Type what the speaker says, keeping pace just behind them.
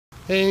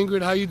Hey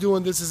Ingrid, how you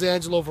doing? This is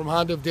Angelo from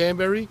Honda of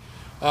Danbury.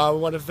 We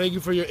want to thank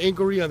you for your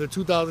inquiry on the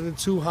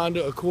 2002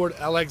 Honda Accord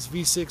LX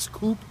V6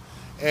 Coupe,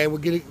 and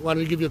we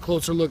wanted to give you a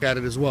closer look at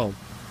it as well.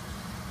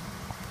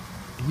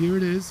 Here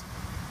it is,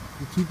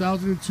 the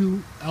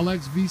 2002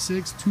 LX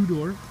V6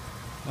 two-door.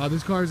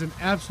 This car is in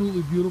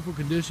absolutely beautiful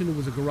condition. It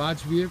was a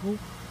garage vehicle.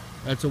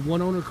 It's a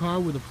one-owner car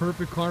with a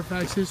perfect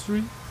Carfax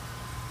history.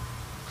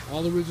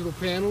 All original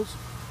panels,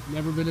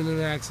 never been in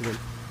an accident.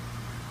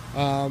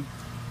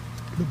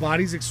 The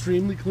body's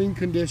extremely clean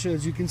condition,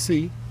 as you can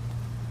see.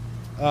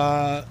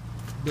 The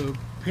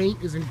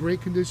paint is in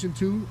great condition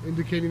too,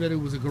 indicating that it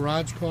was a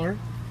garage car.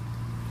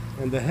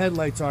 And the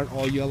headlights aren't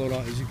all yellowed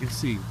out, as you can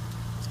see.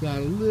 It's got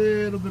a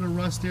little bit of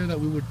rust there that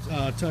we would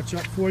touch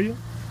up for you.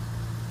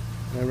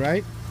 All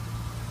right.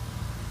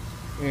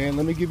 And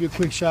let me give you a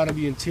quick shot of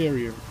the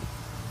interior.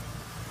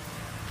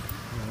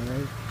 All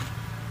right.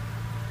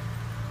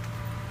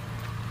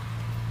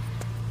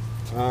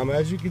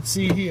 As you can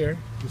see here,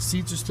 the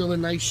seats are still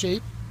in nice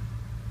shape.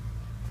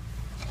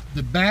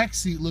 The back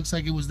seat looks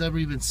like it was never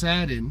even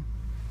sat in,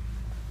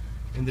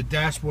 and the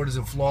dashboard is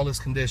in flawless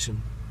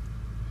condition.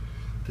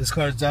 This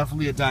car is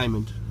definitely a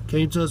diamond.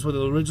 Came to us with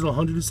an original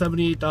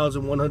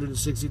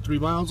 178,163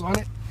 miles on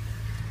it.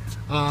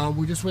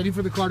 We're just waiting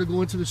for the car to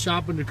go into the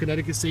shop under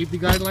Connecticut safety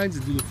guidelines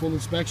and do the full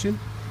inspection,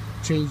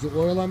 change the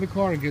oil on the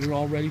car, and get it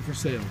all ready for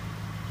sale.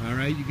 All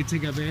right, you can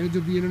take advantage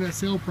of the internet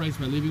sale price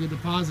by leaving a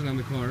deposit on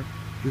the car.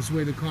 This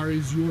way the car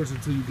is yours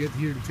until you get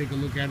here to take a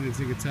look at it and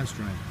take a test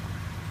drive.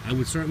 I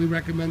would certainly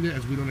recommend it,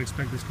 as we don't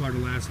expect this car to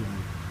last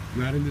long.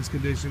 Not in this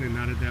condition and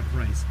not at that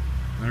price.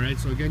 Alright,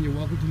 so again, you're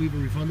welcome to leave a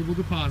refundable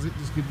deposit.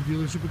 Just give the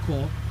dealership a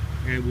call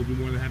and we'll be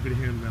more than happy to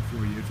handle that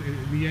for you. If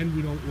in the end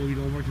we don't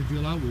work the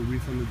deal out, we'll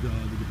refund the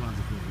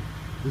deposit for you.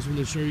 This will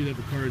assure you that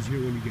the car is here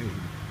when you get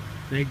here.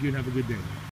 Thank you and have a good day.